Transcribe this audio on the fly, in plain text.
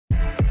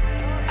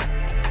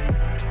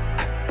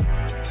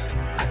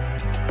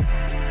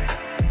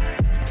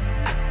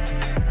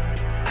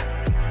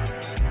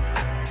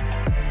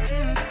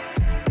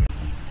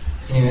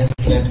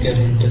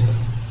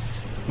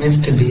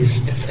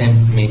MrBeast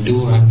sent me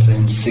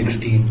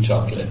 216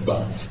 chocolate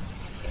bars.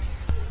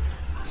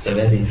 It's a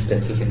very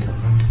specific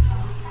amount.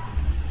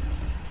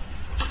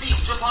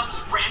 MrBeast just launched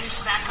his brand new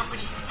snack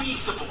company,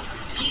 Feastables.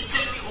 He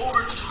sent me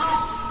over 200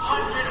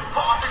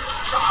 bars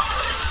of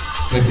chocolate.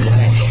 But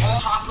why?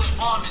 All chocolate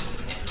almond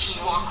and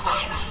quinoa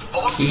crunch.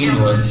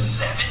 Quinoa.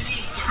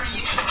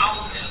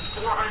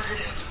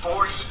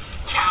 73,440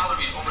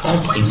 calories over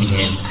Fucking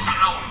 28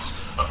 pounds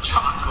of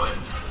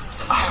chocolate.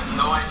 I have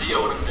no idea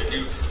what I'm going to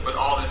do with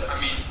all this. I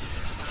mean,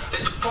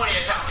 it's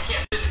 28 pounds. I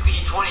can't physically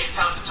eat 28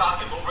 pounds of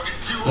chocolate, but we're going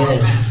to do our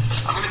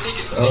best. I'm going to take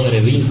it over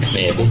a week,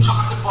 maybe.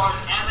 Chocolate bars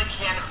as I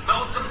can,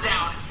 melt them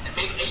down, and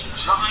make a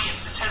giant,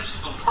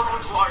 potentially the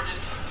world's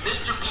largest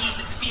MrBeast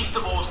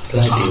Feastables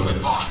chocolate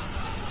bar.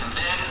 And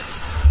then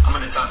I'm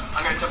going to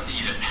attempt to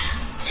eat it.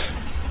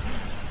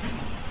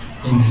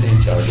 Insane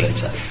chocolate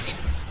challenge.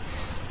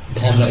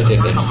 Damn right, it's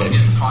insane.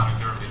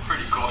 Product there would be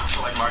pretty cool.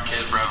 Like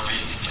Marquez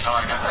Brownlee. Oh,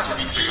 I got that 2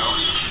 weeks ago.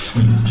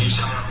 You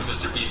shout out to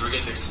MrBeast. We're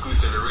getting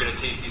exclusive. We're going to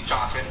taste these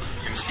chocolate.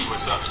 You're going to see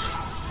what's up.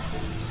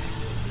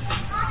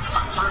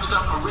 First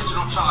up,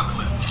 original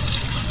chocolate.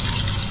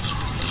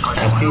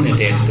 I've seen a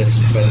taste test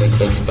by the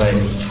quiz by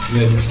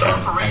Milk Star,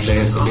 and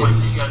there is a bit.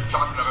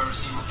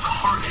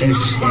 Says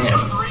share. Man,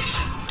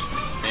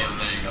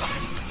 there you go.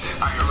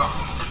 Alright, here we go.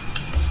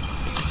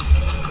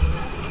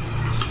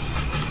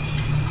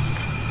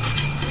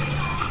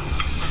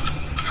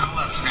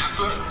 Snap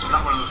to it. It's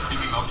not one of those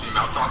creamy melty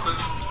mouth chocolate.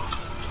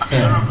 I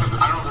mean,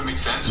 I don't know if it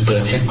makes sense, but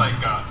it tastes like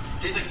dark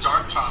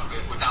chocolate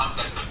without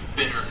that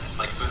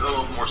bitterness. Like it's a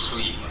little more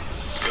sweet.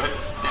 It's good.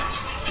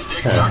 Next,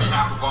 I already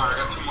have a bar.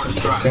 I got 2 more to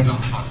try. So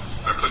I'm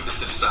gonna put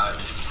this to the side.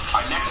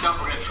 Alright, next up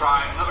we're gonna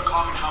try another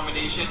common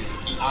combination: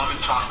 the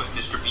almond chocolate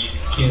MrBeast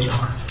candy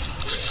bar.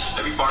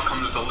 Every bar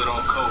comes with a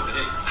little code.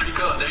 Hey, pretty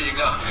good. There you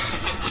go.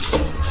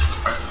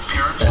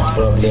 That's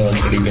probably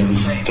already been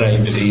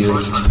tried to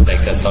use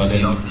like a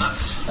solid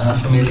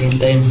 500,000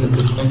 times at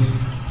this point.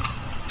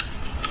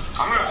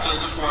 I'm gonna say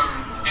this one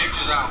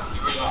edges out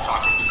the original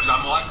chocolate because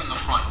I'm liking the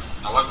front.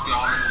 I like the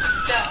almond.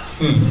 So,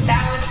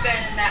 that one's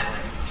better than that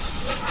one.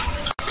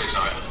 I'd say so.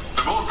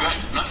 They're both good.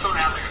 I'm not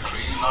throwing out like a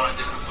crazy lot of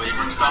different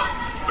flavor and stuff,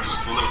 but it's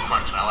just a little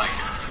crunch and I like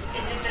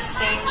it. Is it the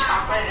same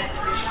chocolate as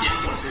the original?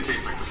 Yeah, it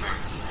tastes like the same.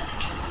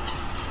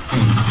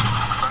 And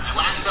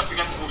last up, we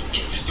got the most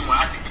interesting one.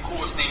 I think the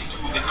coolest name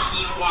too, the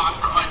quinoa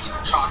crunch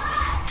chocolate.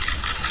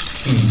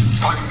 It's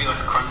probably gonna be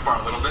like a crunch bar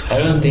a little bit.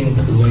 I don't think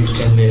we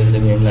can use a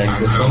name like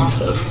this one,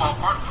 so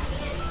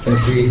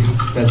let's see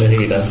whether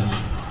he does.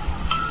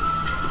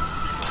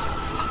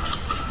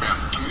 Yeah,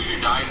 I'm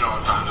usually dieting all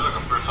the time. This is like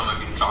the first time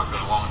I've eaten chocolate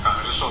in a long time.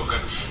 It's just so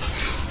good.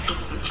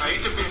 I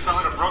used to be sound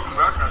like a broken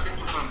record. I think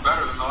this one's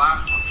better than the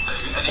last one.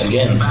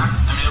 Again.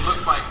 I mean, it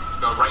looks like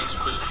the Rice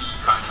Krispie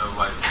kind of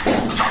like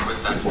chocolate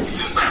that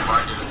exists on the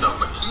market and stuff,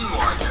 but quinoa,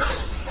 I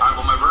guess. Alright,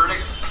 well, my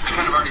verdict, I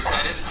kind of already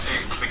said it.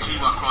 The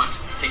quinoa crunch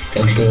takes the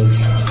cake.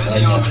 Because I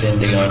must send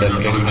the order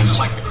pretty I much. just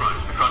like the crunch.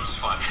 The crunch is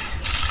fun.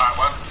 Alright,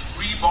 well,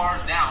 3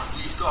 bars down.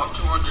 We still have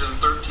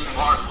 213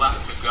 bars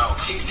left to go.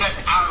 Taste test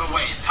out of the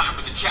way. It's time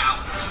for the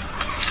challenge.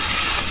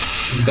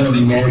 It's gonna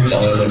melt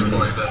all of them.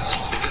 Like this.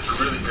 It's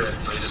really good.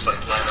 They just like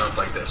line up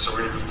like this. So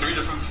we're gonna do 3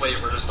 different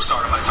flavors. We'll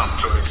start on my top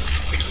choice,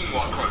 the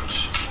quinoa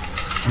crunch.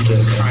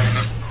 Interesting.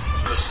 Alright,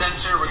 the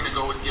center, we're gonna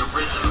go with the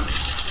original.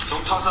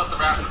 Don't toss out the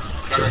wrapper.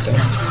 Got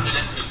 200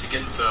 entries to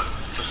get to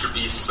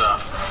MrBeast's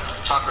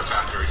chocolate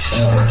factory.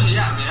 Actually,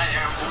 yeah, I mean,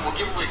 we'll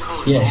give away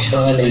codes. Yeah,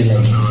 surely,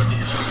 like,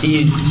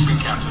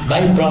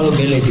 by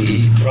probability,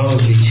 he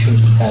probably should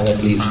have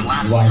at least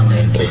one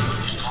entry.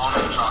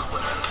 Almond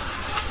chocolate.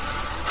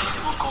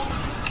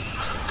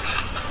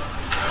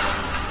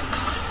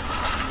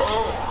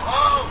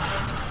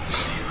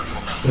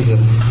 This is a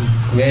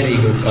very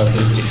good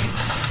possibility.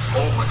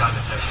 Oh my god, the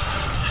texture.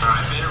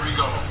 Alright, there we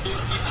go.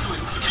 52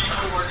 and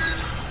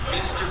 3/4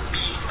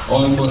 MrBeast.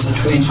 Almost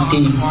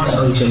 20,000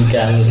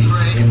 calories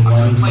in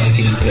one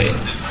fucking tray.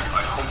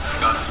 I hope you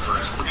got it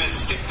first. We're gonna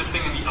stick this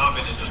thing in the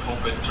oven and just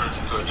hope it turns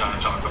into a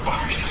giant chocolate bar.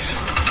 A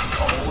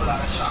whole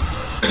lot of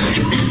chocolate.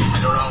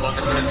 I don't know how long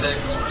it's gonna take,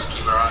 so we'll just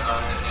keep our eyes on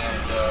it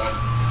and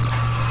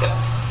yeah.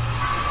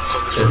 So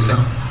this works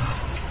out.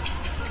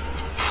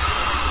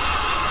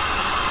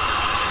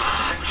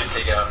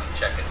 Take it out and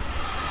check it.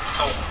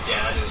 Oh, yeah,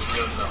 that is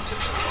really melted.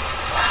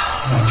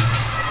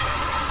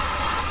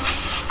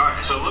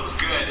 Alright, so it looks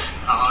good.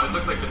 It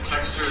looks like the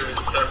texture is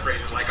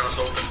separated like I was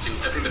hoping to.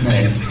 I think the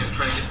biggest thing is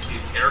trying to get the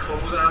air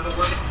bubbles out of the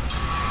way.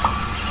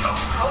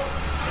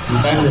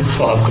 You can't just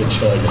pop it,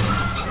 surely.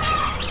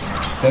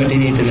 Maybe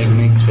you need to like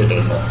mix it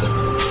or something.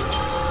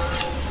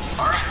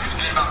 Alright, it's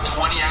been about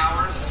 20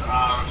 hours.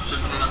 Should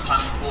have been enough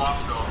time to cool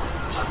off, so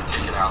it's time to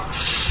take it out.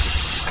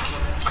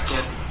 I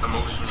can't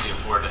emotionally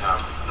afford to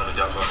have another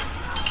double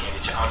candy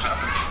challenge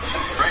happen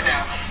right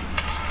now.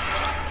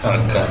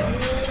 Okay.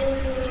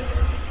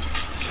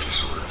 Okay,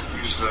 so we're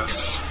gonna use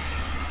this.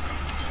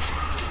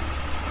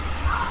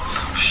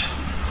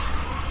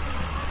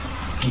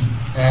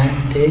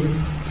 And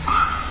it's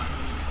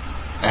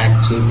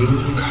actually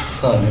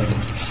solid.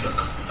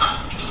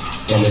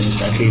 Well, at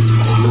least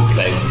it looks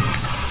like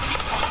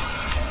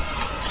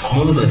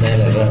smooth as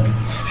hell as well.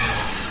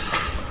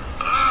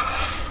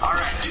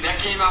 Alright, dude, that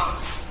came out,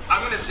 I'm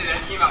gonna say that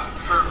came out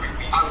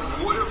perfectly. I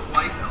would have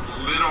liked a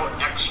little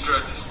extra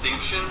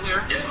distinction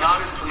here. It's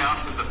not as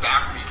pronounced as the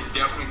back, but you can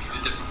definitely see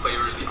the different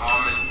flavors, the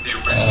almond, the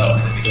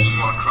original, and the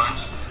quinoa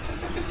crunch.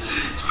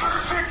 It's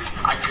perfect.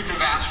 I couldn't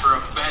have asked for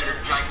a better,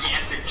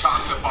 gigantic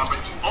chocolate bar, but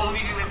the only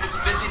thing that is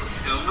missing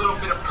is a little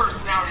bit of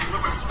personality, a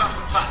little bit of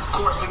special touch. Of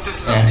course, since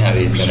this is how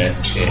he's gonna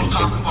change it.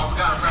 Chocolate bar, we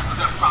gotta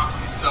represent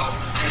properly, so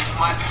it's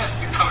my best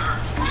to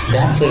cover.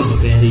 That's a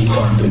very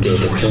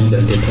complicated thing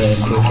that they try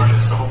and I'm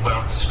artist, so hopefully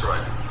I don't destroy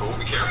it, but we'll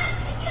be careful.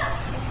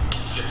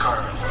 Get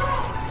carving.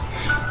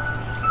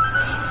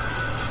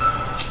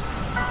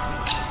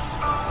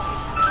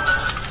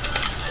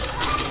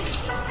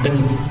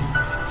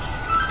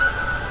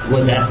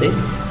 Well, that's it?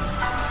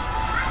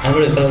 I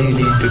would have thought you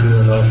need to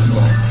do a lot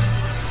more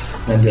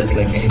than just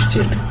like etch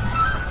it.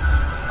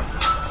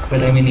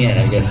 But I mean,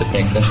 yeah, I guess it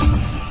makes sense.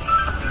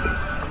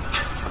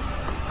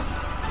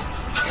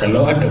 It's a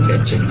lot of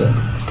etching though.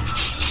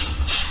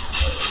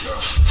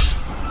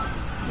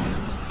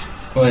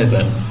 What is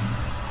that?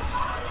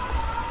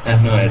 I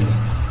have no idea.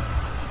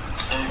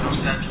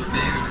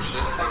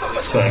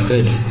 It's quite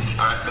good.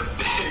 Alright, the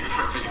big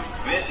review.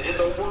 This is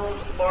the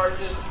world's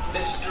largest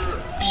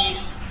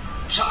MrBeast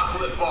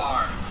chocolate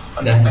bar.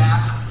 On the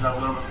back, now a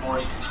little bit more,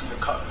 you can see the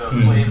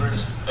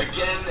flavors.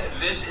 Again,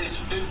 this is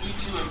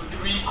 52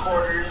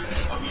 3/4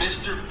 of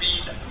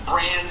MrBeast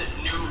brand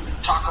new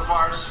chocolate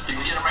bars. You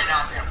can get them right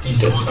now at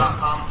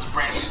Feastables.com. It's a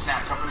brand new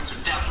snack company, so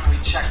definitely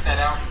check that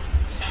out.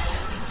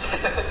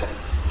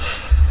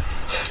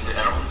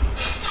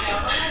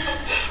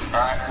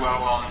 Alright,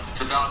 well,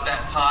 it's about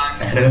that time.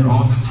 I don't know.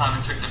 All this time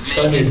it took to make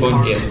Surely it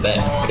won't taste that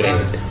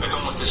great. It's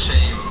almost a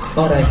shame.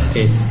 Alright,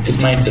 okay. It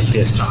might just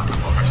taste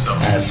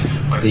as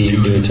the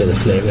individual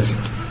flavors.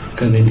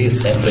 Because it is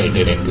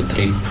separated into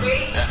 3. 3,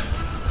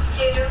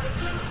 2,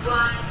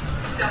 1,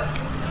 go.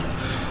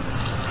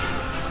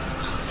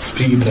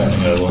 Speed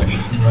running or what?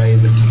 Why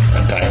is it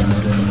a timer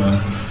anymore?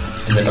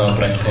 In the top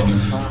right menu.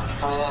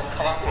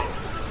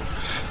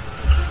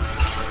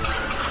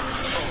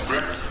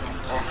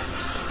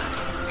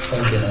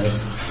 Fucking hell.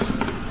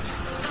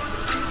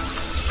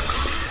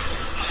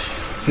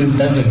 This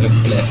doesn't look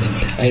pleasant.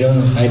 I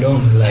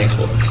don't like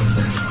watching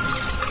this.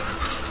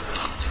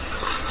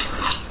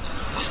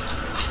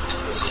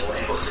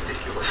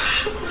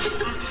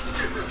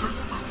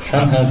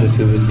 Somehow this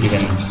is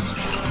even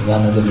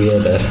one of the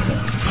weirder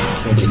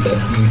YouTube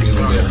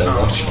videos I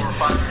watched.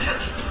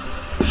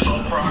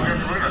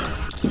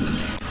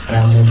 And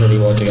I'm not really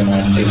watching an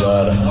empty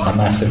bar, a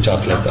massive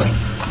chocolate bar.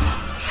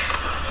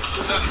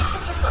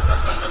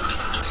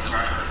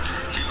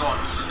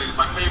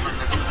 My favorite.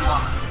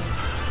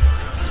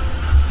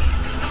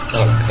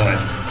 Oh god.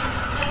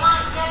 Come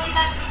on,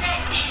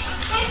 75%.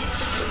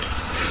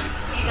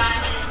 You got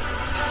this.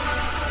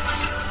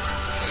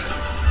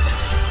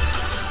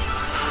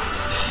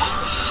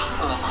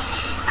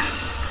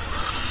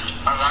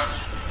 Alright.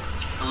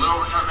 A little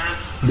over 10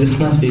 minutes. This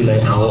must be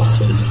like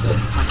awful in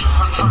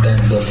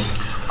terms of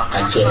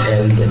actual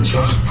health and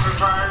shit.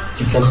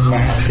 It's a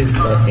massive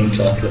fucking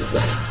chocolate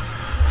bar.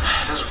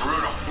 That's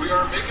brutal. We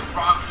are making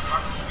progress.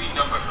 I'm speeding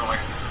up, I feel like.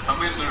 I'm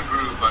getting in a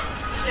groove, but...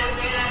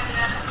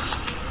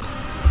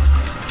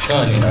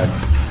 Surely not.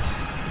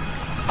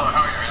 Oh,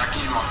 hell yeah, I mean, I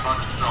can't even walk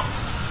front, so...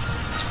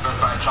 It's the best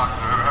bite of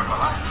chocolate I've ever had in my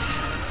life.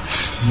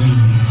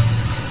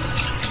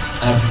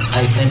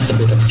 I sense a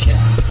bit of camp.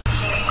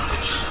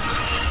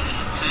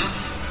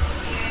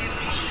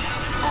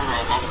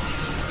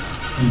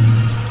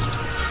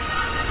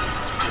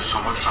 There's so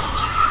much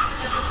chocolate.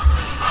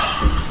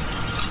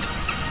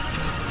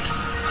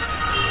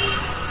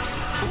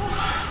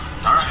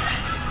 Alright.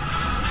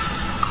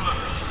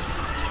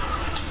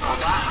 Well,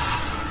 that,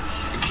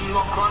 the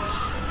quinoa crunch,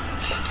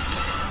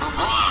 we're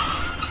gone.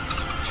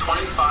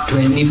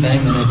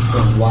 25 minutes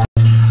for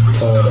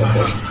 1/3 of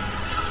it.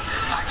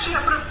 Actually, I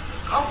put it,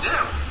 oh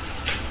damn.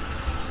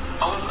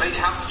 Almost ate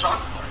half the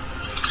chocolate bar.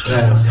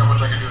 Yeah. Let's see how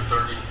much I can do in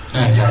 30.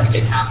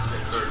 Exactly. Half of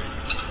it, 30.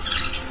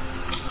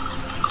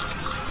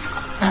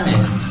 I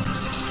mean,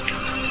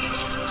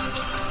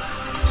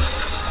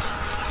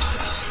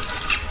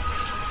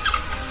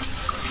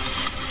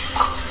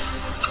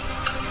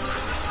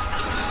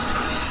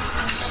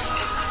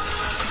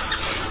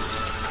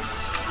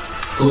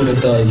 who would have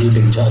thought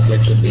eating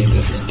chocolate would be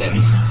this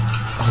intense?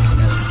 I don't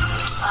know.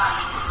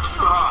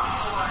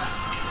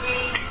 3,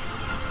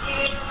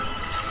 2,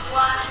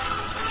 1,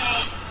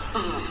 and...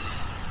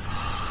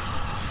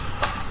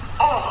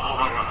 Oh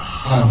my god.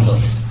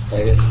 Almost, I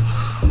guess.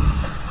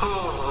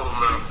 Oh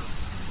man.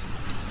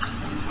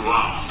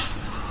 Wow.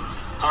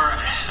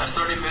 Alright, that's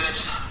 30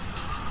 minutes.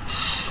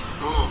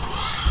 Ooh.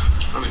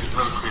 Let me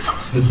clean up.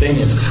 The thing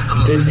is,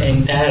 this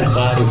entire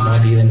bar is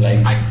not even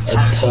like a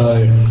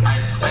third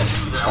of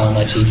how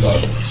much he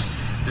got.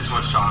 This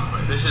much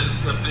chocolate. This is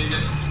the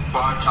biggest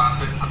bar of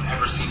chocolate I've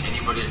ever seen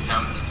anybody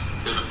attempt.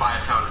 There's a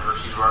 5-pound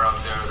Hershey's bar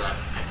out there that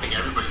think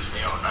everybody's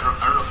failed. I don't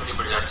know if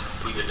anybody's actually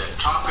completed it.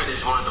 Chocolate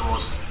is one of the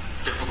most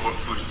difficult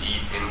foods to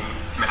eat in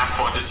mass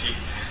quantity.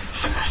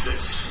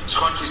 It's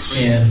crunchy,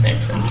 sweet,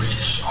 makes sense.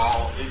 rich,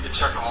 it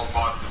checked all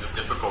boxes of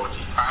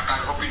difficulty. Alright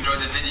guys, hope you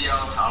enjoyed the video.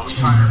 We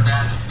tried our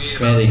best.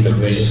 Made about Very good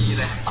video.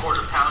 a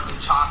quarter pound of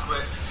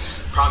chocolate,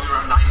 probably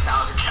around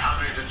 9,000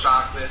 calories of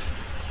chocolate,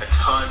 a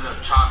ton of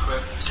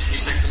chocolate.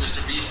 Thanks to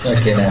MrBeast for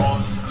sending all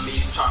these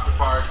amazing chocolate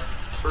bars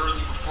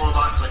early before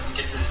launch so I can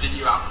get this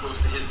video out close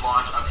to his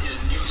launch of his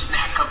new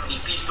snack company,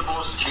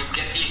 Feastables. You can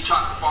get these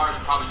chocolate bars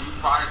and probably new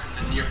products in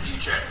the near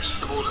future at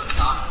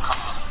feastables.com.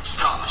 It's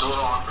tough. It's a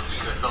little awkward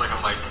because I feel like I'm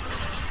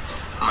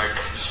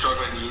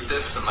struggling to eat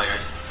this. I'm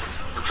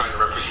trying to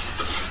represent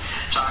the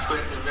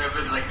chocolate. And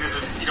it's like this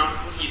is, you don't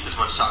eat this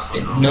much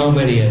chocolate.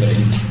 Nobody ever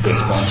eats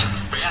this much.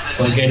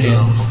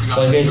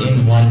 Forget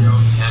in one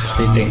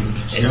sitting.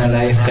 In a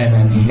lifetime,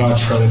 I'm not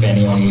sure if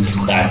anyone eats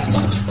that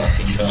much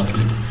fucking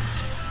chocolate.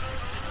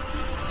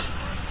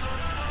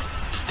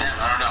 I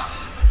don't know.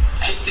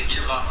 I hate to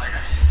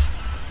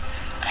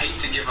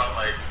give up.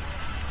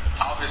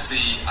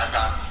 Obviously, I've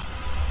got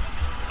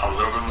a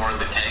little bit more in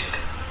the tank,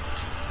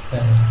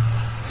 but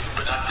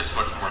not this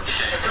much more in the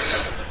tank.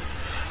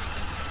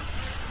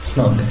 It's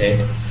not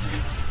great.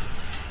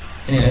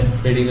 Anyway,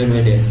 pretty good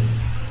video.